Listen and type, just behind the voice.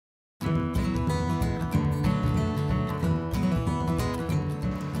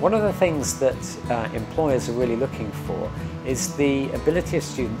One of the things that employers are really looking for is the ability of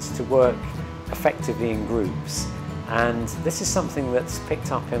students to work effectively in groups, and this is something that's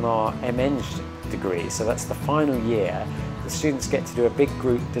picked up in our MEng degree, so that's the final year. The students get to do a big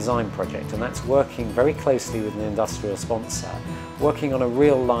group design project, and that's working very closely with an industrial sponsor, working on a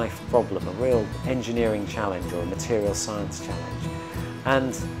real life problem, a real engineering challenge or a material science challenge.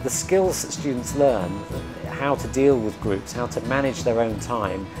 And the skills that students learn, how to deal with groups, how to manage their own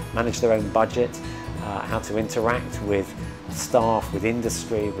time, manage their own budget, how to interact with staff, with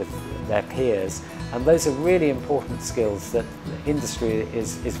industry, with their peers, and those are really important skills that industry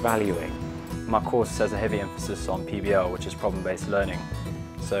is valuing. My course has a heavy emphasis on PBL, which is problem-based learning.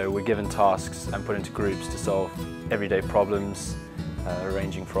 So we're given tasks and put into groups to solve everyday problems,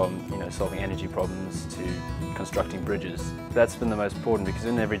 ranging from solving energy problems to constructing bridges. That's been the most important because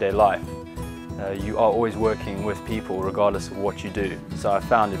in everyday life you are always working with people regardless of what you do. So I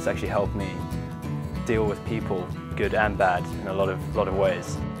found it's actually helped me deal with people, good and bad, in a lot of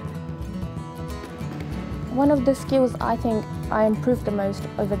ways. One of the skills I think I improved the most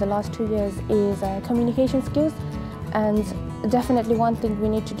over the last 2 years is communication skills, and definitely one thing we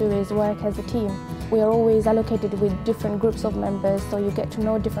need to do is work as a team. We are always allocated with different groups of members, so you get to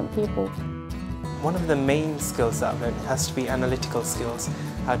know different people. One of the main skills that I've learned has to be analytical skills,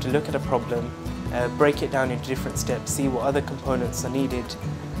 how to look at a problem, break it down into different steps, see what other components are needed,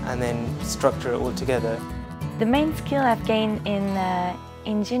 and then structure it all together. The main skill I've gained in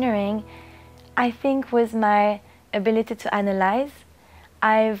engineering, I think, was my ability to analyze.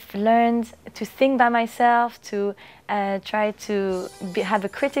 I've learned to think by myself, to try to have a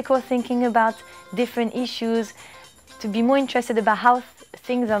critical thinking about different issues, to be more interested about how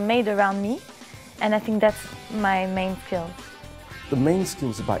things are made around me, and I think that's my main skill. The main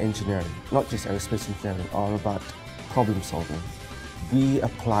skills about engineering, not just aerospace engineering, are about problem solving. We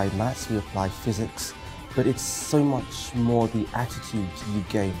apply maths, we apply physics, but it's so much more the attitude you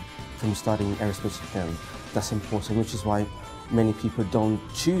gain from studying aerospace engineering that's important, which is why many people don't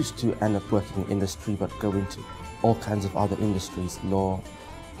choose to end up working in industry but go into all kinds of other industries, law,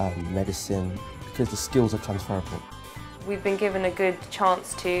 medicine, because the skills are transferable. We've been given a good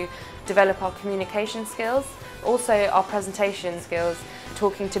chance to develop our communication skills, also our presentation skills,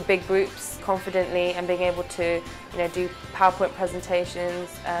 talking to big groups confidently and being able to do PowerPoint presentations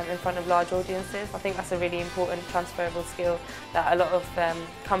in front of large audiences. I think that's a really important transferable skill that a lot of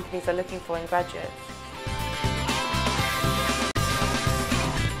companies are looking for in graduates.